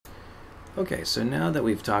Okay, so now that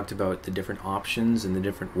we've talked about the different options and the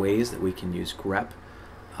different ways that we can use grep,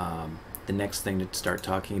 the next thing to start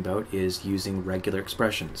talking about is using regular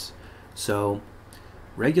expressions. So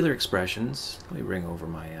regular expressions, let me bring over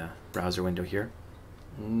my browser window here.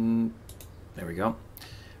 There we go.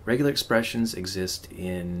 Regular expressions exist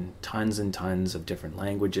in tons and tons of different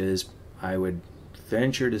languages. I would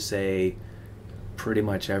venture to say pretty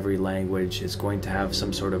much every language is going to have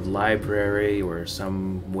some sort of library or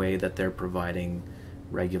some way that they're providing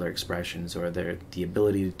regular expressions, or the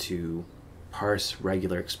ability to parse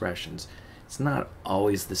regular expressions. It's not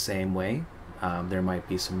always the same way. There might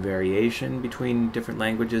be some variation between different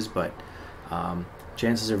languages, but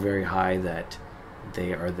chances are very high that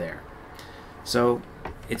they are there. So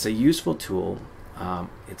it's a useful tool.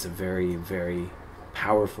 It's a very, very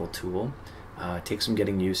powerful tool. It takes some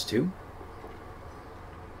getting used to.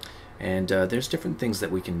 And there's different things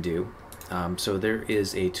that we can do. So there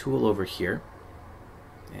is a tool over here.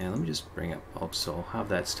 And let me just bring up, so I'll have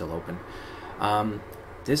that still open.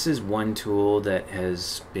 This is one tool that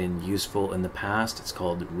has been useful in the past. It's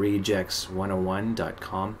called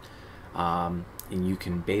regex101.com. And you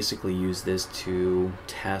can basically use this to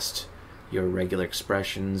test your regular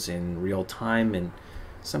expressions in real time, and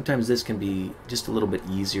sometimes this can be just a little bit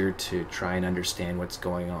easier to try and understand what's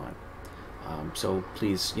going on. So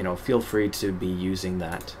please, feel free to be using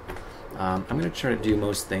that. I'm going to try to do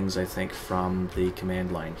most things, I think, from the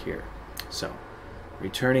command line here. So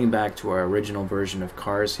returning back to our original version of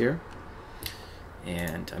cars here,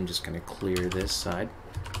 and I'm just going to clear this side.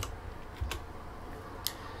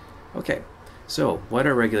 Okay, so what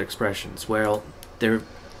are regular expressions? Well, they're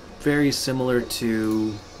very similar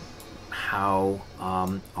to how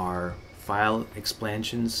our file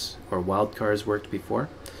expansions or wildcards worked before.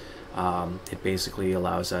 It basically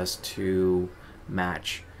allows us to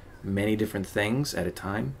match many different things at a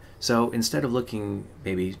time. So instead of looking,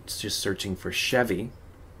 maybe just searching for Chevy,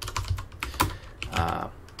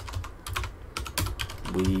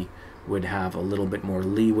 we would have a little bit more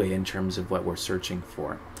leeway in terms of what we're searching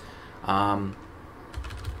for.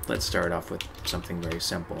 Let's start off with something very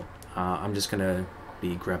simple. I'm just going to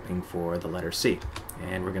be grepping for the letter C,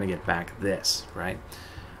 and we're going to get back this, right?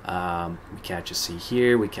 We catch a C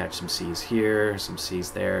here, we catch some C's here, some C's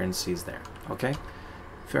there, and C's there. Okay?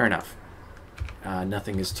 Fair enough.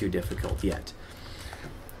 Nothing is too difficult yet.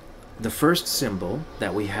 The first symbol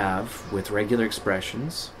that we have with regular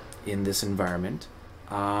expressions in this environment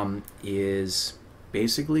is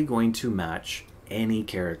basically going to match any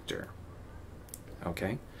character.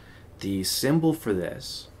 Okay? The symbol for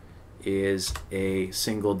this is a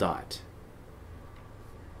single dot.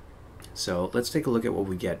 So let's take a look at what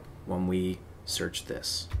we get when we search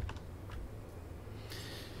this.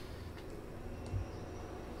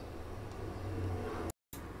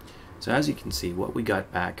 So as you can see, what we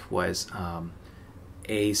got back was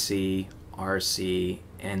AC, RC,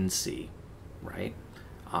 NC, right?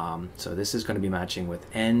 So this is going to be matching with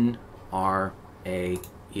N, R, A,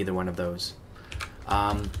 either one of those.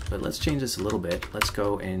 But let's change this a little bit. Let's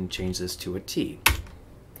go and change this to a T.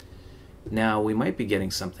 Now we might be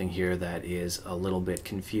getting something here that is a little bit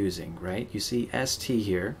confusing, right? You see ST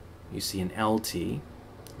here, you see an LT, you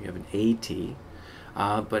have an AT,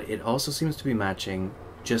 but it also seems to be matching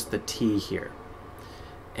just the T here.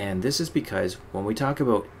 And this is because when we talk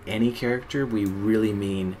about any character, we really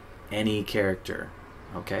mean any character,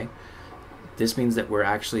 okay? This means that we're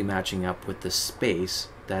actually matching up with the space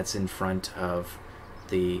that's in front of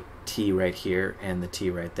the T right here and the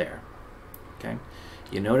T right there, okay?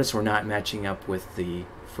 You notice we're not matching up with the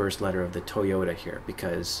first letter of the Toyota here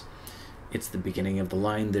because it's the beginning of the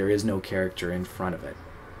line. There is no character in front of it.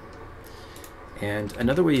 And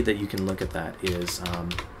another way that you can look at that is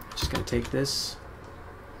just going to take this.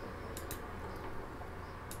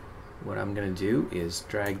 What I'm going to do is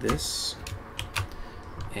drag this,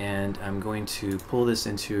 and I'm going to pull this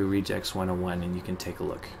into Regex 101, and you can take a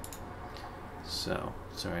look. So,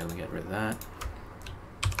 sorry, let me get rid of that.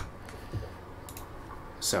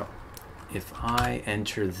 So, if I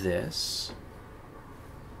enter this,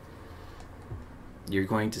 you're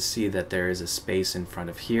going to see that there is a space in front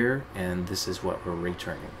of here, and this is what we're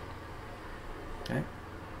returning. Okay?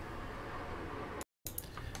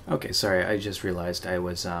 Okay, sorry, I just realized I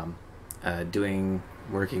was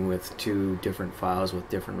working with two different files with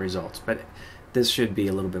different results, but this should be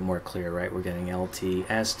a little bit more clear, right? We're getting LT,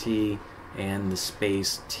 ST, and the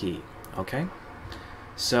space T, okay?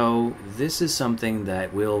 So this is something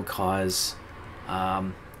that will cause,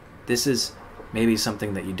 this is maybe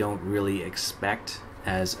something that you don't really expect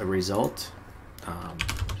as a result.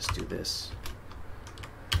 Just do this,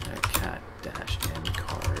 cat-n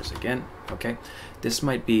cars again. Okay, this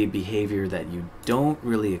might be behavior that you don't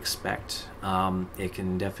really expect. It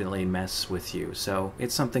can definitely mess with you, so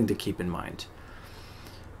it's something to keep in mind.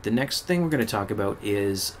 The next thing we're going to talk about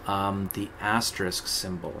is the asterisk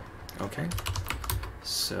symbol. Okay,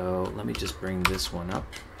 so let me just bring this one up.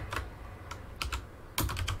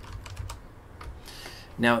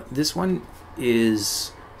 Now this one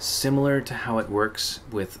is similar to how it works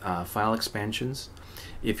with file expansions.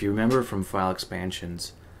 If you remember from file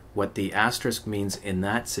expansions, what the asterisk means in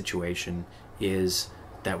that situation is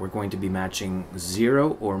that we're going to be matching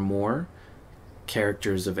 0 or more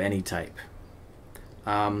characters of any type.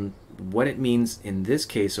 What it means in this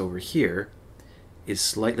case over here is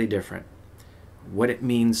slightly different. What it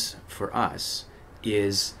means for us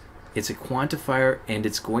is it's a quantifier, and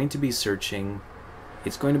it's going to be searching,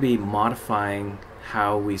 it's going to be modifying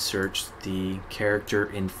how we search the character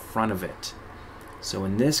in front of it. So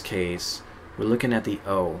in this case, we're looking at the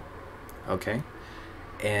O, okay?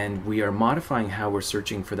 And we are modifying how we're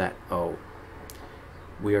searching for that O.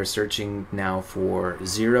 We are searching now for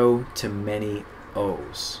 0 to many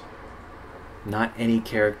O's. Not any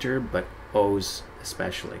character, but O's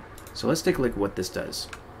especially. So let's take a look at what this does.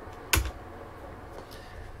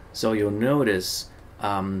 So you'll notice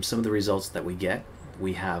some of the results that we get.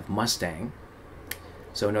 We have Mustang.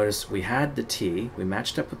 So notice we had the T, we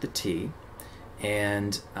matched up with the T,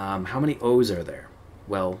 and how many O's are there?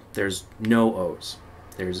 Well, there's no O's.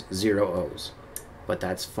 There's 0 O's. But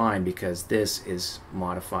that's fine because this is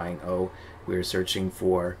modifying O. We're searching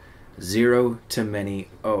for 0 to many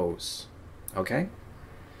O's. Okay?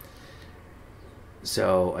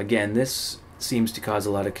 So again, this seems to cause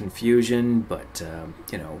a lot of confusion, but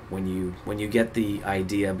you know, when you get the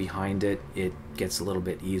idea behind it, it gets a little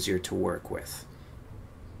bit easier to work with.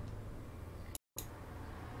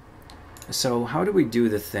 So how do we do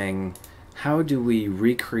the thing? How do we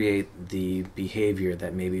recreate the behavior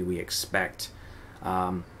that maybe we expect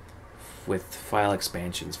with file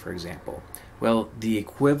expansions, for example? Well, the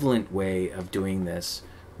equivalent way of doing this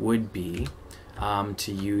would be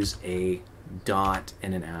to use a dot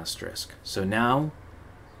and an asterisk. So now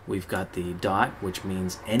we've got the dot, which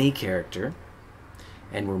means any character,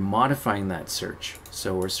 and we're modifying that search.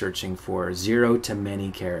 So we're searching for 0 to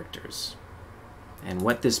many characters. And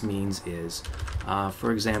what this means is,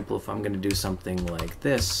 for example, if I'm going to do something like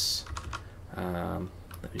this,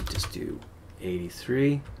 let me just do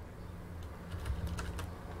 83.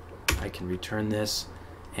 I can return this,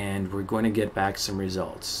 and we're going to get back some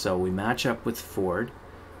results. So we match up with Ford,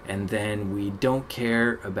 and then we don't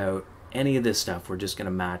care about any of this stuff. We're just going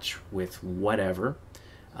to match with whatever,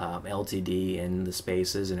 LTD and the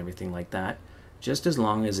spaces and everything like that, just as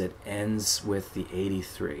long as it ends with the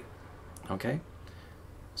 83. Okay?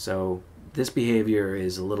 So this behavior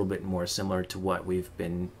is a little bit more similar to what we've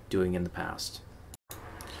been doing in the past.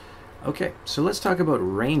 Okay, so let's talk about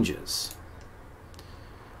ranges.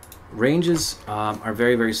 Ranges are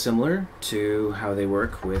very, very similar to how they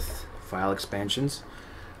work with file expansions.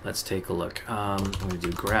 Let's take a look. I'm going to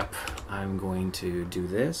do grep. I'm going to do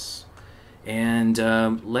this. And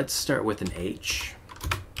let's start with an H.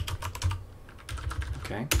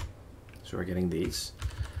 Okay, so we're getting these.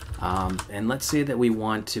 And let's say that we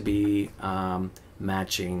want to be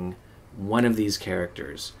matching one of these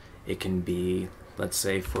characters. It can be, let's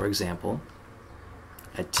say, for example,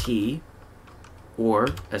 a T or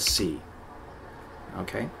a C.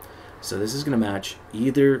 Okay, so this is going to match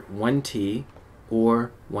either one T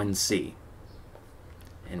or one C.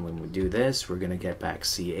 And when we do this, we're going to get back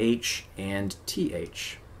CH and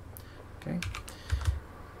TH. Okay,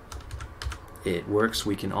 it works.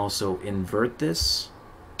 We can also invert this.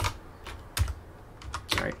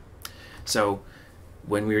 Sorry. So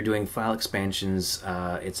when we are doing file expansions,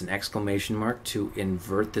 it's an exclamation mark to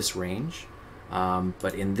invert this range.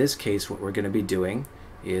 But in this case, what we're going to be doing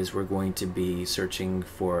is we're going to be searching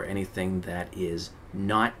for anything that is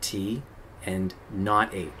not T and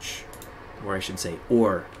not H, or I should say,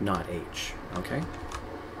 or not H. Okay?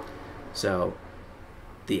 So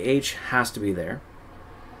the H has to be there,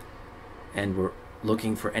 and we're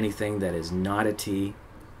looking for anything that is not a T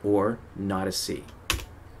or not a C.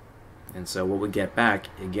 And so what we get back,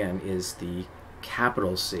 again, is the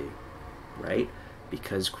capital C, right?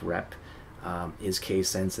 Because grep is case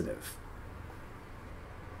sensitive.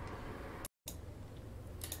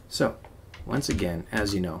 So, once again,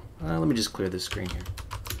 as you know, let me just clear this screen here.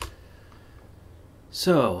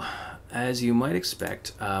 So, as you might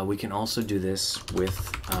expect, we can also do this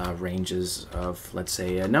with ranges of, let's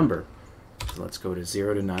say, a number. So let's go to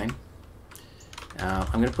 0 to 9.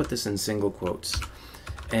 I'm going to put this in single quotes.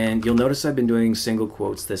 And you'll notice I've been doing single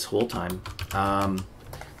quotes this whole time.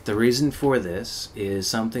 The reason for this is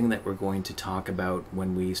something that we're going to talk about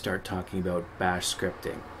when we start talking about bash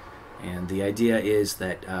scripting. And the idea is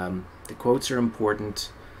that the quotes are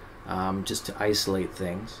important just to isolate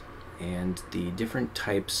things, and the different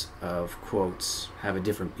types of quotes have a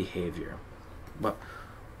different behavior. But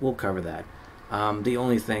we'll cover that. The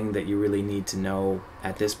only thing that you really need to know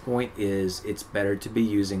at this point is it's better to be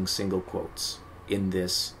using single quotes in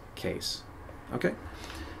this case. Okay?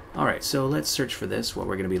 Alright, so let's search for this. What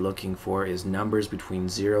we're going to be looking for is numbers between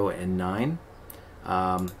 0 and 9.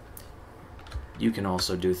 You can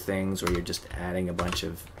also do things where you're just adding a bunch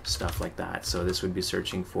of stuff like that. So this would be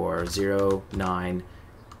searching for 0, 9,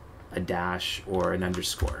 a dash, or an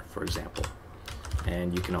underscore, for example.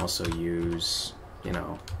 And you can also use, you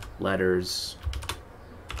know, letters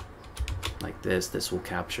like this. This will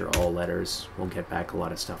capture all letters. We'll get back a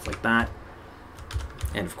lot of stuff like that.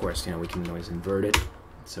 And of course, you know, we can always invert it.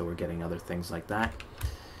 So we're getting other things like that.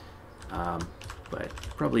 But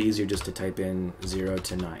probably easier just to type in 0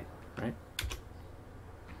 to 9, right?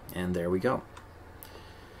 And there we go.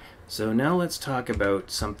 So now let's talk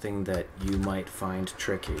about something that you might find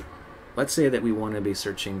tricky. Let's say that we want to be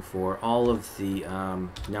searching for all of the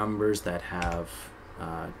numbers that have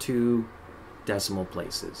 2 decimal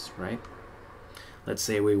places, right? Let's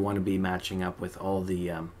say we want to be matching up with all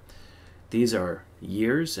the these are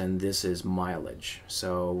years and this is mileage.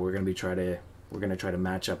 So we're going to try to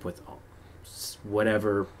match up with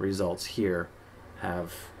whatever results here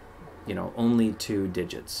have, you know, only 2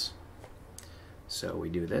 digits. So we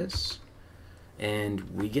do this and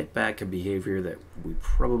we get back a behavior that we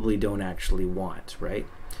probably don't actually want, right?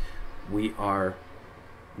 We are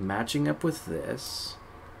matching up with this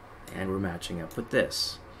and we're matching up with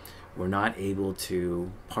this. We're not able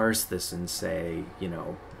to parse this and say, you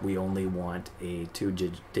know, we only want a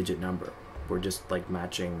 2-digit number. We're just like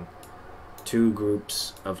matching 2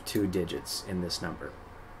 groups of 2 digits in this number.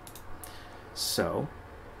 So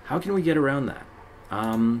how can we get around that?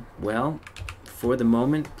 Well, for the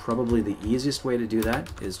moment, probably the easiest way to do that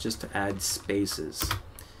is just to add spaces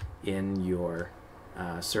in your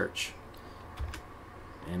search.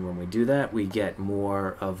 And when we do that, we get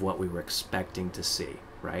more of what we were expecting to see,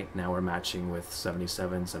 right? Now we're matching with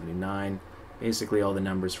 77, 79, basically all the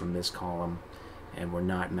numbers from this column, and we're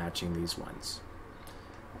not matching these ones.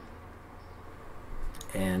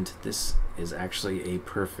 And this is actually a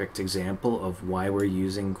perfect example of why we're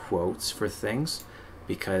using quotes for things,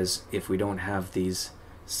 because if we don't have these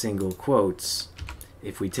single quotes,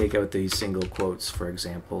 if we take out these single quotes, for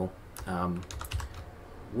example,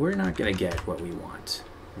 we're not going to get what we want.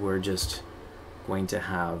 We're just going to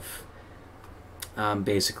have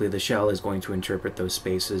basically the shell is going to interpret those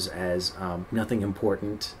spaces as nothing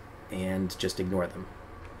important and just ignore them.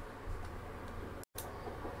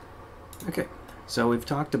 Okay, so we've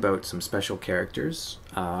talked about some special characters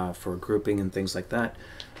for grouping and things like that.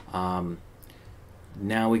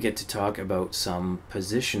 Now we get to talk about some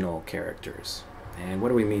positional characters. And what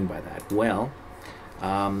do we mean by that? Well,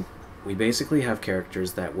 we basically have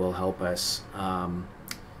characters that will help us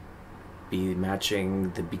be matching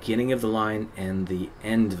the beginning of the line and the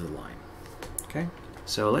end of the line. Okay,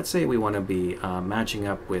 so let's say we want to be matching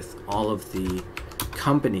up with all of the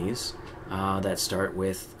companies that start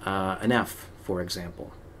with an F, for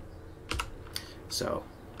example. So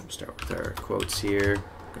we'll start with our quotes here,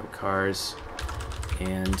 go cars,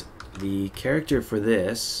 and the character for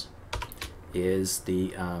this is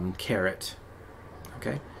the caret.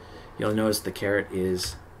 Okay, you'll notice the caret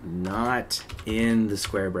is not in the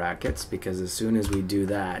square brackets, because as soon as we do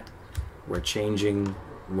that, we're changing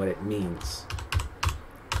what it means.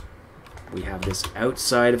 We have this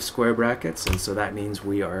outside of square brackets, and so that means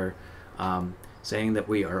we are saying that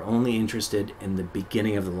we are only interested in the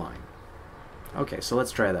beginning of the line. Okay, so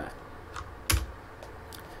let's try that.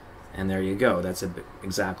 And there you go. That's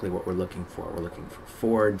exactly what we're looking for. We're looking for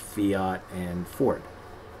Ford, Fiat, and Ford.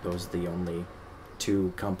 Those are the only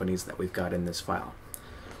 2 companies that we've got in this file.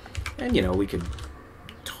 And you know, we could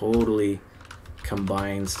totally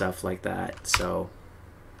combine stuff like that. So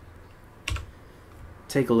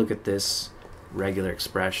take a look at this regular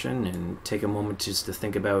expression and take a moment just to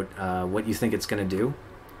think about what you think it's going to do.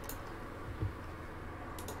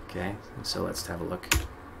 Okay, so let's have a look.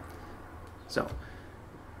 So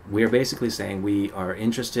we are basically saying we are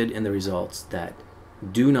interested in the results that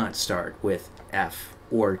do not start with F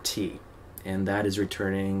or T. And that is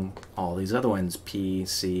returning all these other ones, P,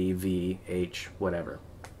 C, V, H, whatever.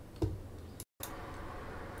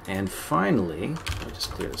 And finally, I'll just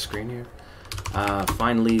clear the screen here.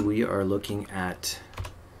 Finally, we are looking at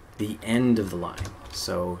the end of the line.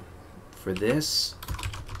 So for this,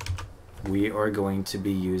 we are going to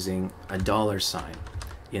be using a dollar sign.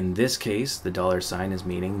 In this case, the dollar sign is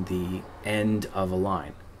meaning the end of a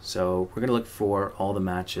line. So we're going to look for all the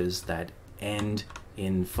matches that end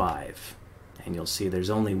in 5. And you'll see there's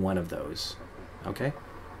only one of those. Okay?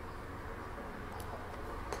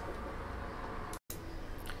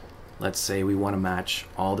 Let's say we want to match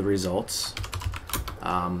all the results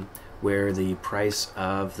where the price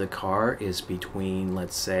of the car is between,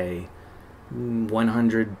 let's say,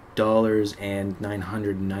 $100 and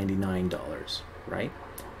 $999, right?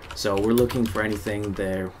 So we're looking for anything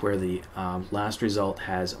there where the last result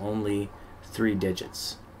has only 3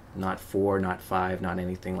 digits, not 4, not 5, not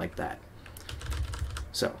anything like that.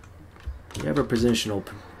 So we have a positional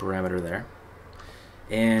parameter there,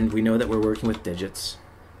 and we know that we're working with digits,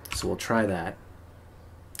 so we'll try that,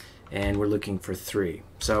 and we're looking for 3.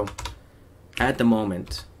 So at the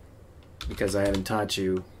moment, because I haven't taught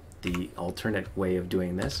you the alternate way of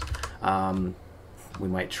doing this, we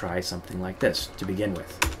might try something like this to begin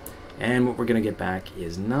with. And what we're going to get back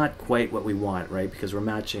is not quite what we want, right? Because we're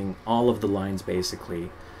matching all of the lines basically.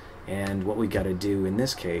 And what we got to do in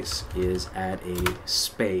this case is add a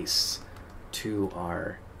space to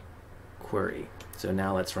our query. So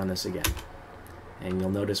now let's run this again. And you'll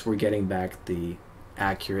notice we're getting back the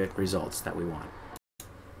accurate results that we want.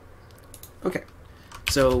 Okay,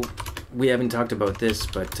 so we haven't talked about this,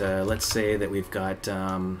 but let's say that we've got,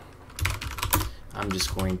 I'm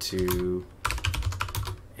just going to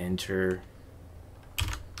enter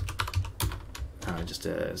just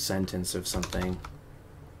a sentence of something.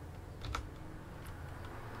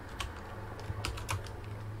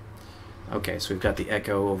 Okay, so we've got the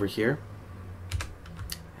echo over here.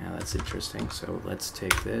 Now that's interesting. So let's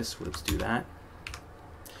take this, let's do that.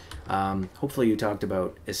 Hopefully you talked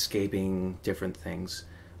about escaping different things.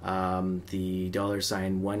 The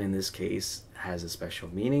 $1 in this case has a special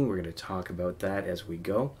meaning. We're going to talk about that as we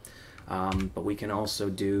go. But we can also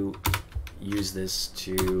use this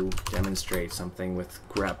to demonstrate something with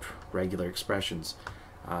grep, regular expressions.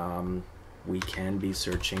 We can be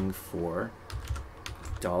searching for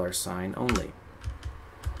 $sign only.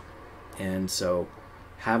 And so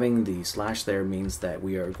having the slash there means that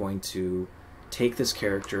we are going to take this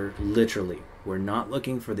character literally. We're not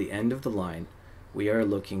looking for the end of the line. We are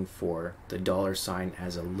looking for the $sign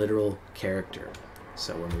as a literal character.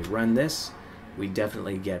 So when we run this, we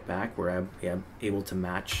definitely get back. We're able to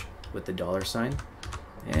match with the $sign.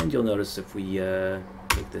 And you'll notice if we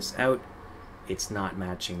take this out, it's not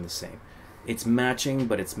matching the same. It's matching,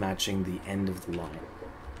 but it's matching the end of the line.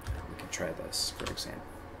 We can try this, for example.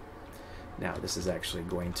 Now this is actually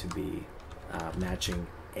going to be matching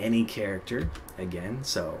any character again,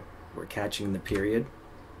 so we're catching the period.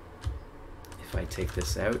 If I take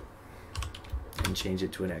this out and change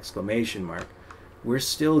it to an exclamation mark, we're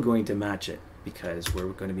still going to match it because we're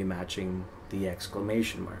going to be matching the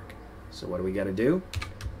exclamation mark. So what do we got to do?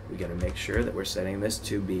 We got to make sure that we're setting this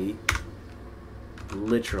to be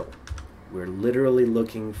literal. We're literally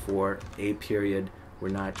looking for a period. We're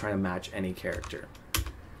not trying to match any character.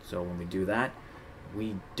 So when we do that,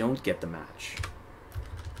 we don't get the match.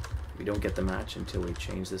 We don't get the match until we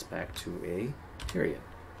change this back to a period.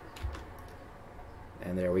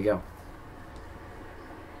 And there we go.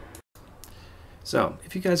 So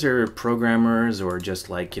if you guys are programmers or just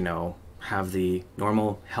like, you know, have the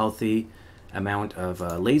normal healthy amount of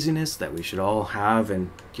laziness that we should all have and,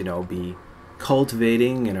 you know, be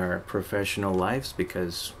cultivating in our professional lives,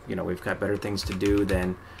 because, you know, we've got better things to do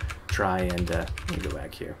than try and, let me go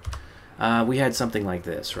back here. We had something like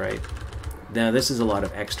this, right? Now this is a lot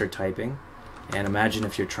of extra typing, and imagine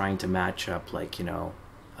if you're trying to match up, like, you know,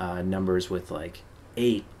 numbers with like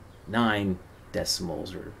 8, 9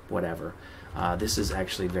 decimals or whatever. This is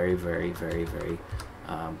actually very, very, very, very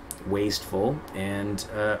wasteful and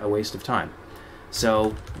a waste of time.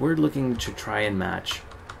 So we're looking to try and match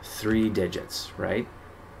 3 digits, right?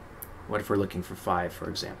 What if we're looking for 5, for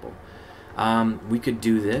example? We could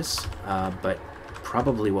do this, but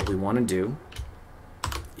probably what we want to do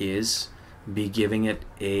is be giving it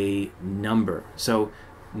a number. So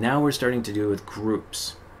now we're starting to do with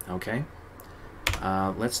groups, okay?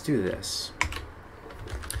 Let's do this.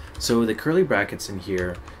 So the curly brackets in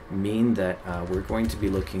here mean that we're going to be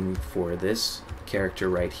looking for this character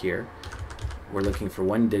right here. We're looking for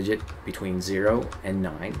 1 digit between 0 and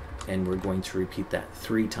 9, and we're going to repeat that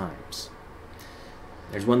 3 times.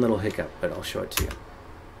 There's one little hiccup, but I'll show it to you.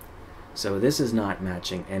 So this is not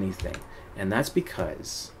matching anything, and that's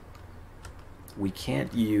because we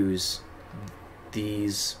can't use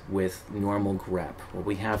these with normal grep. What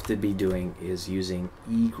we have to be doing is using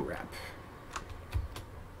egrep.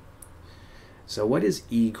 So what is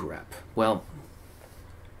grep? Well,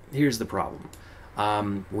 here's the problem.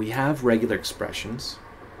 We have regular expressions,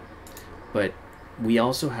 but we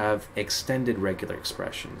also have extended regular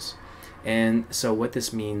expressions. And so what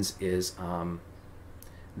this means is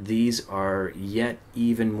these are yet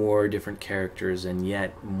even more different characters and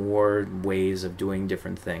yet more ways of doing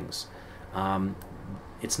different things.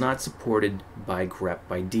 It's not supported by grep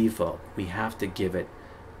by default. We have to give it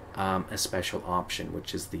a special option,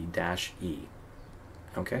 which is the -e.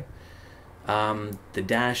 Okay? The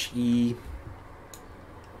 -e.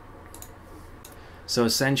 So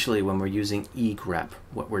essentially, when we're using grep,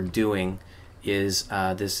 what we're doing is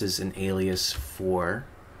this is an alias for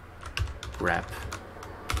grep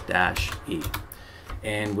 -e.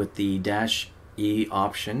 And with the -e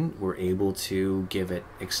option, we're able to give it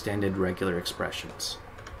extended regular expressions.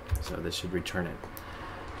 So this should return it.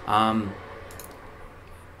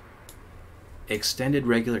 Extended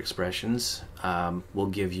regular expressions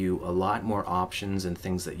will give you a lot more options and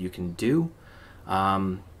things that you can do.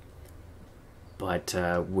 But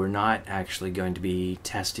we're not actually going to be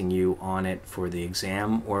testing you on it for the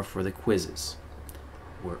exam or for the quizzes.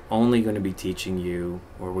 We're only going to be teaching you,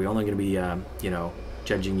 or we're only going to be,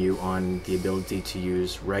 judging you on the ability to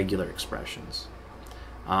use regular expressions.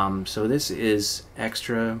 So this is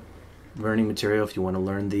extra learning material if you want to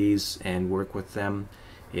learn these and work with them.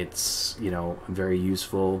 It's, a very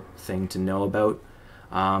useful thing to know about,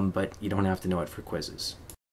 but you don't have to know it for quizzes.